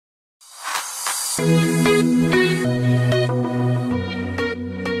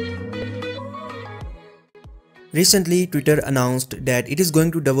Recently, Twitter announced that it is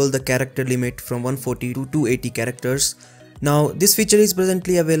going to double the character limit from 140 to 280 characters. Now, this feature is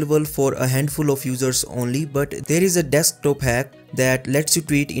presently available for a handful of users only, but there is a desktop hack that lets you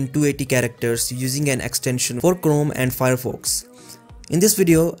tweet in 280 characters using an extension for Chrome and Firefox. In this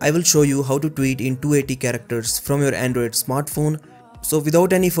video, I will show you how to tweet in 280 characters from your Android smartphone. So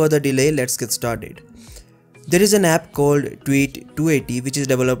without any further delay, let's get started. There is an app called Tweet 280 which is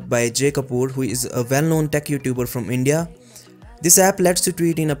developed by Jay Kapoor, who is a well-known tech YouTuber from India. This app lets you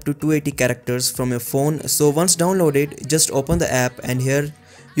tweet in up to 280 characters from your phone. So once downloaded, just open the app and here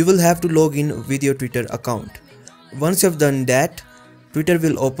you will have to log in with your Twitter account. Once you have done that, Twitter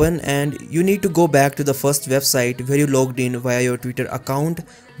will open and you need to go back to the first website where you logged in via your Twitter account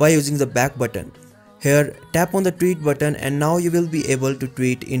by using the back button. Here, tap on the tweet button and now you will be able to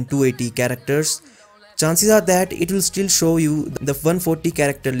tweet in 280 characters. Chances are that it will still show you the 140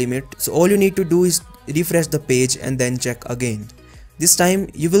 character limit, so all you need to do is refresh the page and then check again. This time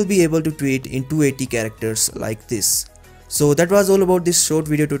you will be able to tweet in 280 characters like this. So that was all about this short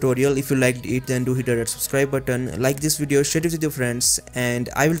video tutorial. If you liked it, then do hit the red subscribe button, like this video, share it with your friends, and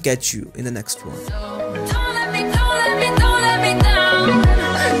I will catch you in the next one.